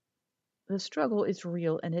The struggle is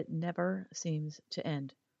real and it never seems to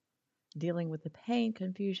end. Dealing with the pain,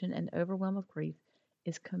 confusion, and overwhelm of grief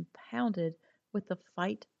is compounded with the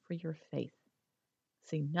fight for your faith.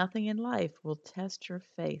 See, nothing in life will test your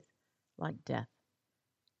faith like death.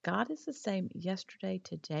 God is the same yesterday,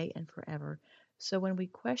 today, and forever. So when we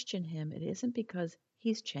question Him, it isn't because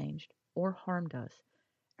He's changed or harmed us.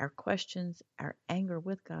 Our questions, our anger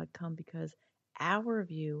with God come because our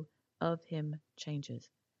view of Him changes.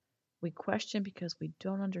 We question because we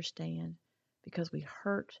don't understand, because we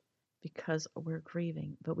hurt, because we're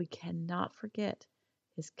grieving, but we cannot forget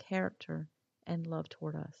His character and love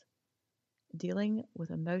toward us. Dealing with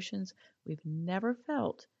emotions we've never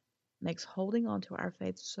felt makes holding on to our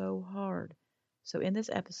faith so hard. So, in this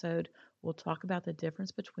episode, we'll talk about the difference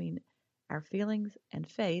between our feelings and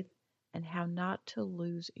faith and how not to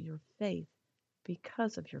lose your faith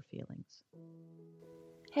because of your feelings.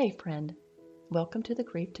 Hey, friend, welcome to the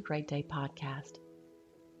Grief to Great Day podcast.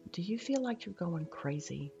 Do you feel like you're going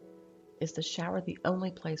crazy? Is the shower the only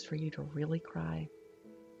place for you to really cry?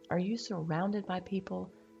 Are you surrounded by people,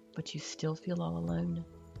 but you still feel all alone?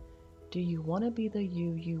 Do you want to be the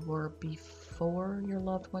you were before your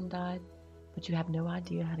loved one died, but you have no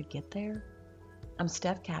idea how to get there? I'm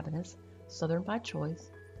Steph Cabanis, Southern by choice,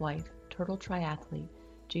 wife, turtle triathlete,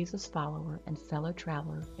 Jesus follower, and fellow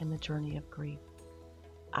traveler in the journey of grief.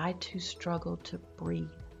 I too struggled to breathe,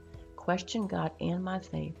 questioned God and my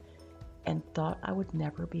faith, and thought I would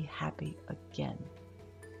never be happy again.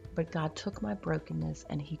 But God took my brokenness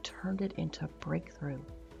and He turned it into a breakthrough.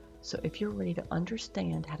 So if you're ready to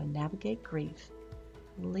understand how to navigate grief,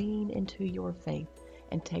 lean into your faith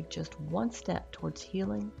and take just one step towards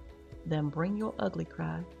healing, then bring your ugly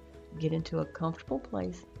cry, get into a comfortable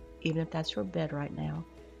place, even if that's your bed right now,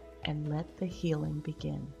 and let the healing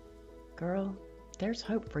begin. Girl, there's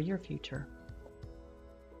hope for your future.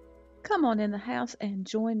 Come on in the house and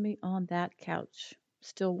join me on that couch.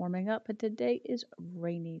 Still warming up, but today is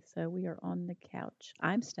rainy, so we are on the couch.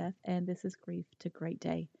 I'm Steph, and this is Grief to Great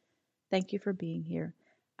Day. Thank you for being here.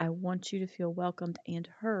 I want you to feel welcomed and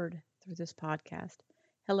heard through this podcast.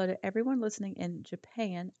 Hello to everyone listening in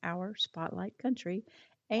Japan, our spotlight country,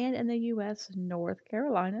 and in the U.S., North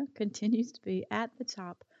Carolina continues to be at the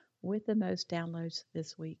top with the most downloads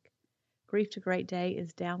this week. Grief to Great Day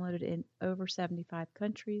is downloaded in over 75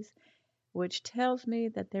 countries, which tells me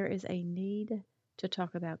that there is a need to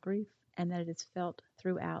talk about grief and that it is felt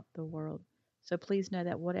throughout the world. So please know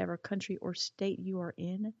that whatever country or state you are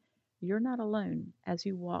in, you're not alone as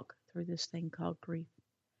you walk through this thing called grief.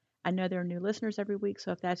 I know there are new listeners every week,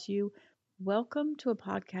 so if that's you, welcome to a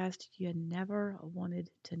podcast you never wanted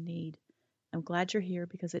to need. I'm glad you're here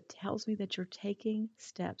because it tells me that you're taking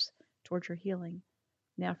steps towards your healing.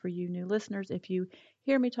 Now, for you new listeners, if you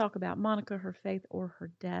hear me talk about Monica, her faith, or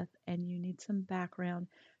her death, and you need some background,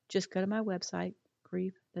 just go to my website,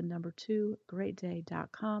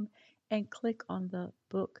 grief2greatday.com, and click on the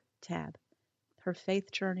book tab. Her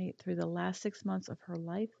faith journey through the last 6 months of her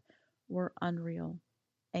life were unreal,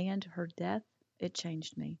 and her death, it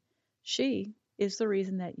changed me. She is the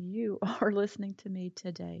reason that you are listening to me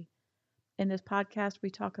today. In this podcast, we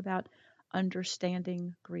talk about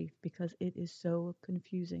understanding grief because it is so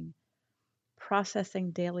confusing,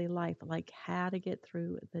 processing daily life, like how to get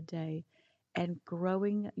through the day, and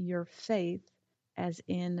growing your faith, as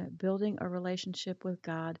in building a relationship with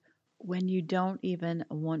God when you don't even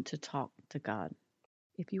want to talk to God.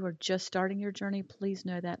 If you are just starting your journey, please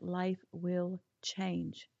know that life will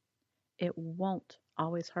change. It won't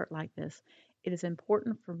always hurt like this. It is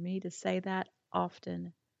important for me to say that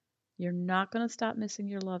often. You're not going to stop missing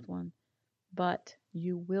your loved one, but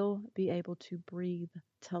you will be able to breathe,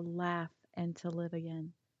 to laugh, and to live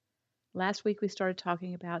again. Last week, we started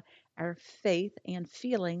talking about our faith and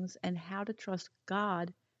feelings and how to trust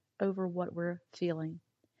God over what we're feeling.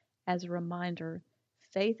 As a reminder,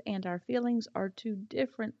 faith and our feelings are two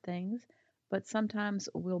different things, but sometimes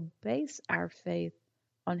we'll base our faith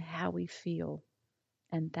on how we feel,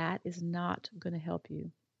 and that is not going to help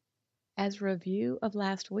you. As a review of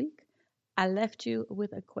last week, I left you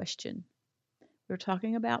with a question. We were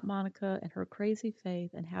talking about Monica and her crazy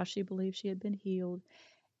faith and how she believed she had been healed,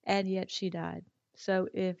 and yet she died. So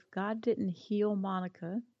if God didn't heal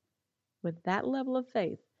Monica with that level of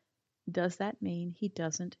faith, does that mean He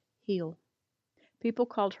doesn't heal? People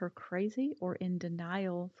called her crazy or in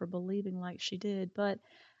denial for believing like she did, but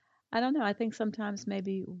I don't know. I think sometimes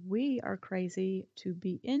maybe we are crazy to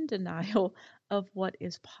be in denial of what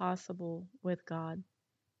is possible with God.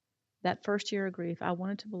 That first year of grief, I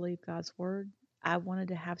wanted to believe God's word. I wanted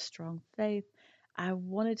to have strong faith. I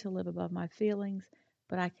wanted to live above my feelings,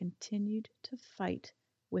 but I continued to fight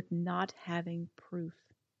with not having proof.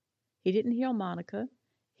 He didn't heal Monica.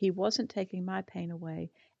 He wasn't taking my pain away,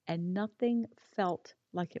 and nothing felt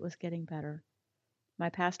like it was getting better. My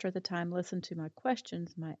pastor at the time listened to my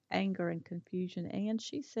questions, my anger and confusion, and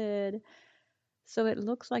she said, "So it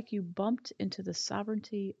looks like you bumped into the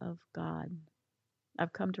sovereignty of God."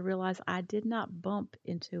 I've come to realize I did not bump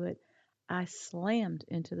into it, I slammed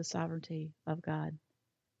into the sovereignty of God.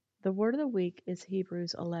 The word of the week is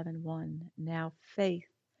Hebrews 11:1. Now faith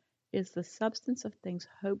is the substance of things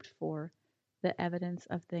hoped for, the evidence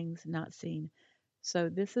of things not seen. So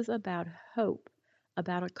this is about hope,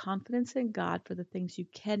 about a confidence in God for the things you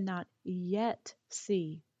cannot yet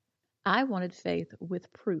see. I wanted faith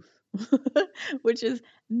with proof, which is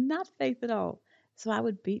not faith at all. So I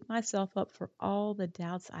would beat myself up for all the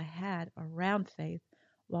doubts I had around faith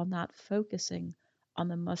while not focusing on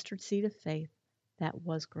the mustard seed of faith that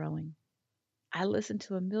was growing. I listened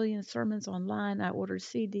to a million sermons online. I ordered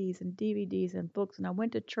CDs and DVDs and books, and I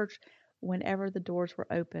went to church whenever the doors were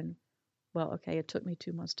open. Well, okay, it took me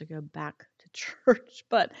 2 months to go back to church,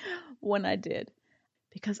 but when I did,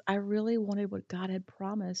 because I really wanted what God had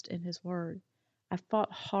promised in His Word. I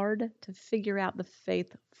fought hard to figure out the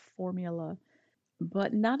faith formula,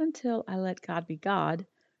 but not until I let God be God,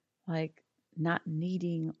 like not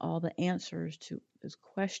needing all the answers to those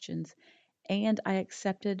questions, and I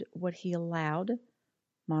accepted what He allowed,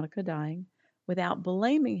 Monica dying, without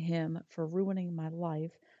blaming Him for ruining my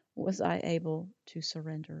life, was I able to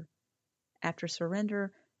surrender. After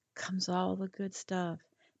surrender comes all the good stuff: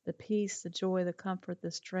 the peace, the joy, the comfort,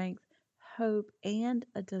 the strength, hope, and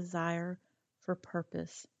a desire for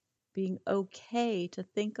purpose. Being okay to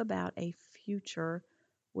think about a future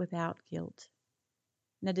without guilt.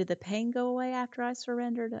 Now, did the pain go away after I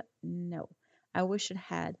surrendered? No. I wish it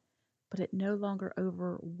had, but it no longer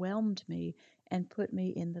overwhelmed me and put me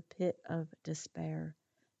in the pit of despair.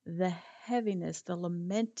 The heaviness, the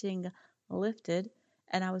lamenting lifted,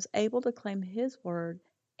 and I was able to claim His word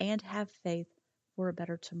and have faith for a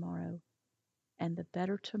better tomorrow. And the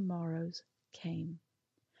better tomorrows came.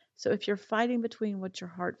 So if you're fighting between what your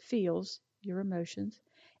heart feels, your emotions,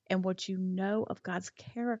 and what you know of God's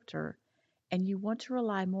character, and you want to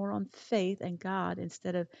rely more on faith and God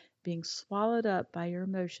instead of being swallowed up by your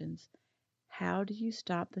emotions, how do you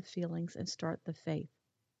stop the feelings and start the faith?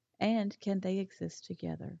 And can they exist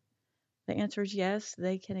together? The answer is yes,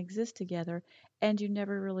 they can exist together, and you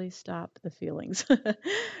never really stop the feelings.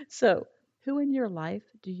 So, who in your life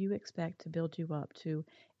do you expect to build you up, to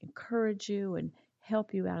encourage you and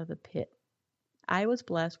help you out of the pit? I was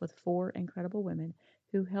blessed with four incredible women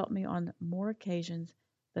who helped me on more occasions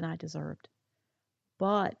than I deserved.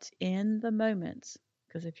 But in the moments,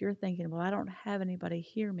 because if you're thinking, well, I don't have anybody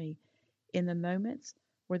hear me, in the moments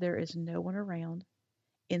where there is no one around,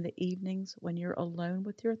 in the evenings when you're alone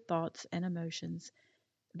with your thoughts and emotions,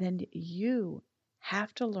 then you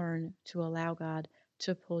have to learn to allow God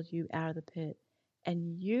to pull you out of the pit.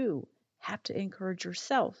 And you have to encourage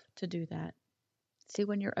yourself to do that. See,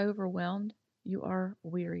 when you're overwhelmed, you are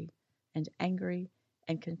weary and angry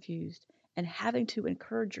and confused. And having to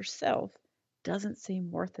encourage yourself doesn't seem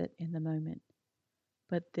worth it in the moment.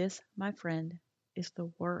 But this, my friend, is the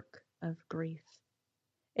work of grief.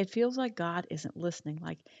 It feels like God isn't listening,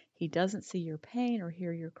 like He doesn't see your pain or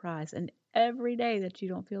hear your cries. And every day that you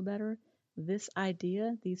don't feel better, this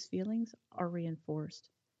idea, these feelings are reinforced.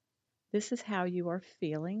 This is how you are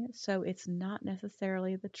feeling, so it's not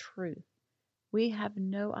necessarily the truth. We have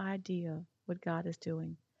no idea what God is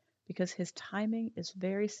doing because His timing is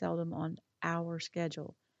very seldom on our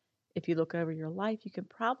schedule. If you look over your life, you can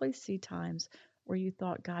probably see times where you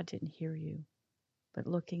thought God didn't hear you. But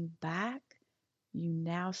looking back, you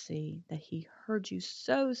now see that He heard you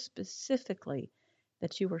so specifically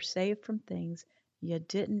that you were saved from things you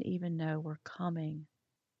didn't even know were coming.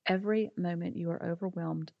 Every moment you are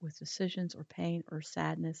overwhelmed with decisions or pain or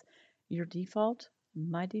sadness, your default,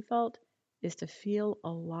 my default, is to feel a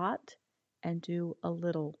lot and do a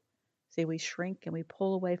little. See, we shrink and we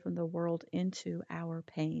pull away from the world into our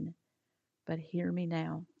pain. But hear me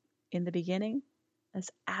now. In the beginning,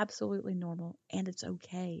 that's absolutely normal and it's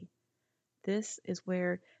okay. This is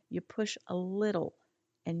where you push a little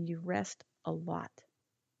and you rest a lot.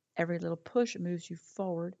 Every little push moves you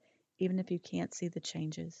forward, even if you can't see the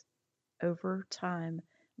changes. Over time,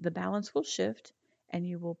 the balance will shift and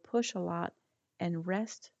you will push a lot and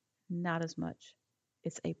rest not as much.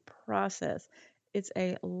 It's a process. It's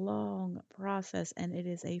a long process and it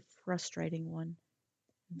is a frustrating one.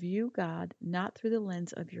 View God not through the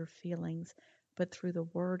lens of your feelings, but through the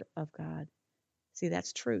Word of God. See,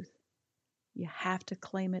 that's truth. You have to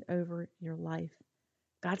claim it over your life.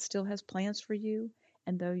 God still has plans for you,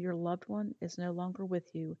 And though your loved one is no longer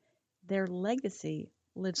with you, their legacy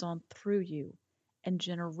lives on through you, and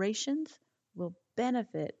generations will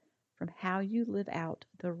benefit from how you live out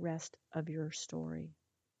the rest of your story.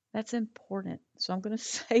 That's important. So I'm going to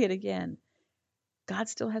say it again. God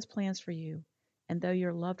still has plans for you. And though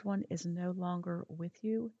your loved one is no longer with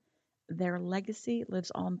you, their legacy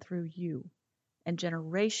lives on through you, and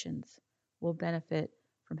generations will benefit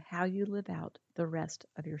from how you live out the rest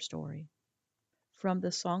of your story. From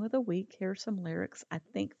the Song of the Week, here are some lyrics I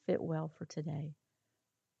think fit well for today.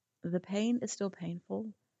 The pain is still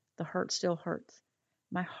painful. The hurt still hurts.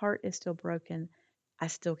 My heart is still broken. I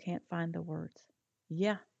still can't find the words.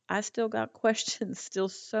 Yeah, I still got questions, still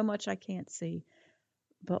so much I can't see.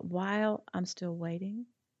 But while I'm still waiting,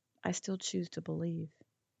 I still choose to believe.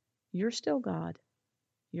 You're still God.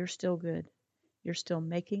 You're still good. You're still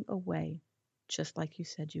making a way, just like you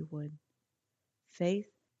said you would. Faith,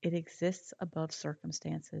 it exists above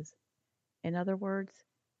circumstances. In other words,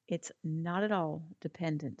 it's not at all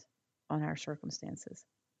dependent on our circumstances.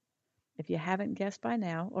 If you haven't guessed by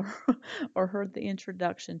now or heard the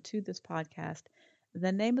introduction to this podcast,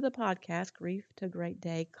 the name of the podcast, Grief to Great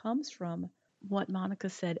Day, comes from what Monica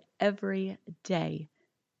said every day,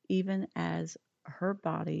 even as her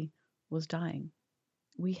body was dying.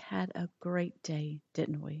 We had a great day,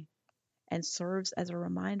 didn't we? And serves as a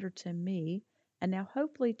reminder to me, and now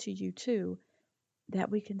hopefully to you too,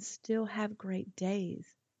 that we can still have great days,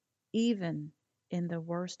 even in the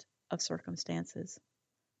worst of circumstances.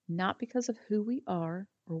 Not because of who we are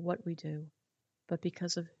or what we do, but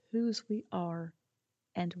because of whose we are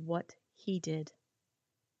and what He did.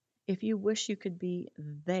 If you wish you could be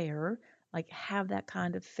there, like have that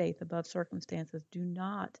kind of faith above circumstances, do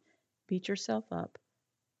not beat yourself up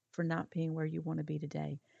for not being where you want to be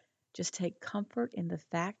today. Just take comfort in the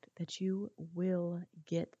fact that you will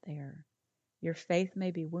get there. Your faith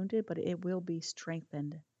may be wounded, but it will be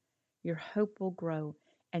strengthened. Your hope will grow,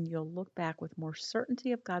 and you'll look back with more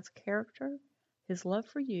certainty of God's character, His love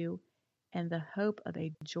for you, and the hope of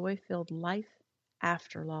a joy filled life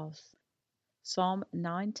after loss. Psalm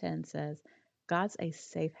 9:10 says, God's a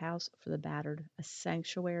safe house for the battered, a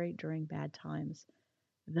sanctuary during bad times.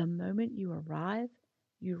 The moment you arrive,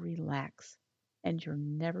 you relax, and you're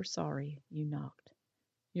never sorry you knocked.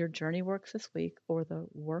 Your journey works this week, or the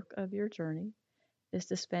work of your journey, is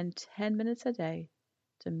to spend 10 minutes a day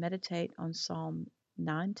to meditate on Psalm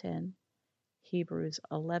 9:10, Hebrews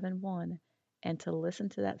 11:1, and to listen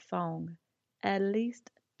to that song at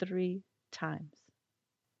least 3 times.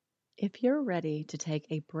 If you're ready to take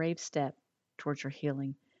a brave step towards your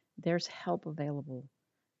healing, there's help available.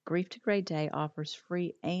 Grief to Great Day offers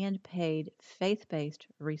free and paid faith-based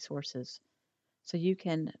resources, so you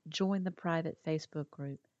can join the private Facebook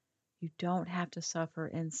group. You don't have to suffer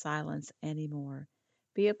in silence anymore.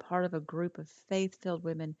 Be a part of a group of faith-filled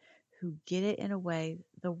women who get it in a way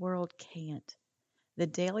the world can't. The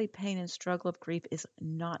daily pain and struggle of grief is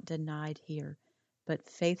not denied here, but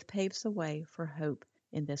faith paves the way for hope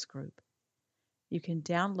in this group. You can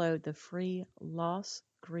download the free Loss,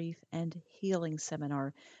 Grief, and Healing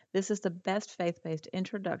seminar. This is the best faith-based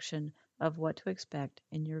introduction of what to expect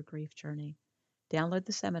in your grief journey. Download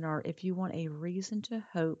the seminar if you want a reason to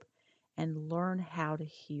hope and learn how to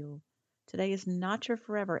heal. Today is not your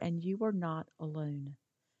forever, and you are not alone.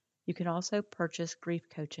 You can also purchase grief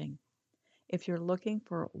coaching. If you're looking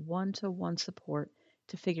for one-to-one support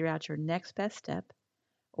to figure out your next best step,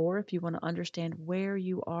 or if you want to understand where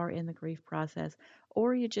you are in the grief process,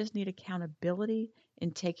 or you just need accountability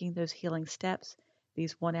in taking those healing steps,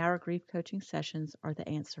 these 1 hour grief coaching sessions are the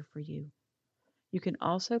answer for you. You can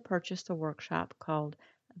also purchase the workshop called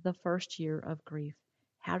The First Year of Grief: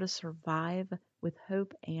 How to Survive with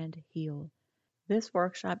Hope and Heal. This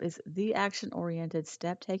workshop is the action-oriented,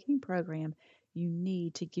 step-taking program you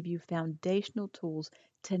need to give you foundational tools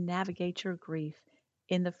to navigate your grief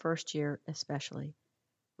in the first year especially.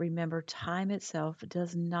 Remember, time itself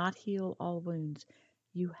does not heal all wounds.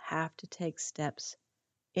 You have to take steps.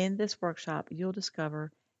 In this workshop, you'll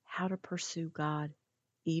discover how to pursue God,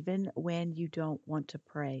 even when you don't want to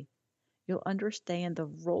pray. You'll understand the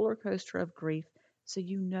roller coaster of grief so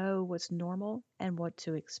you know what's normal and what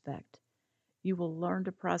to expect. You will learn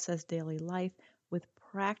to process daily life with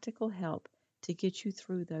practical help to get you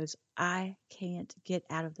through those I can't get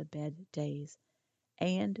out of the bed days.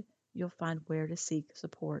 And you'll find where to seek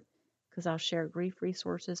support because I'll share grief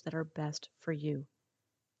resources that are best for you.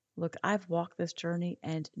 Look, I've walked this journey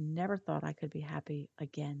and never thought I could be happy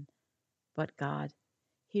again. But God,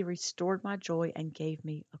 He restored my joy and gave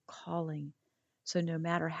me a calling. So no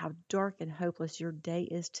matter how dark and hopeless your day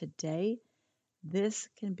is today, this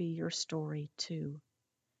can be your story too.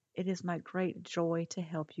 It is my great joy to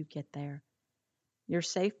help you get there. Your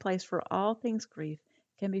safe place for all things grief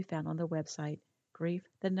can be found on the website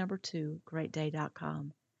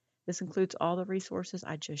grief2greatday.com. This includes all the resources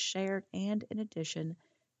I just shared, and in addition,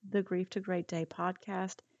 the Grief to Great Day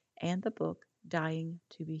podcast and the book Dying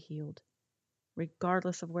to be Healed.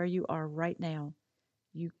 Regardless of where you are right now,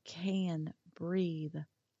 you can breathe,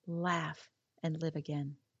 laugh, and live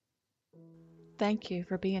again. Thank you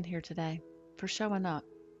for being here today, for showing up.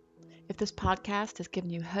 If this podcast has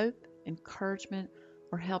given you hope, encouragement,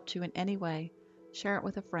 or helped you in any way, share it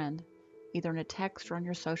with a friend, either in a text or on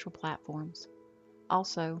your social platforms.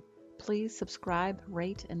 Also, please subscribe,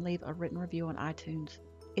 rate, and leave a written review on iTunes.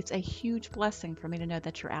 It's a huge blessing for me to know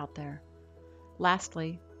that you're out there.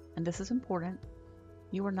 Lastly, and this is important,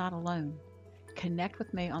 you are not alone. Connect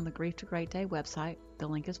with me on the Grief to Great Day website, the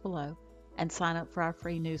link is below, and sign up for our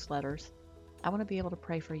free newsletters. I want to be able to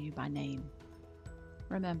pray for you by name.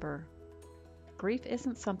 Remember, grief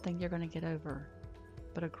isn't something you're going to get over,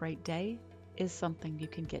 but a great day is something you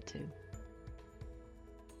can get to.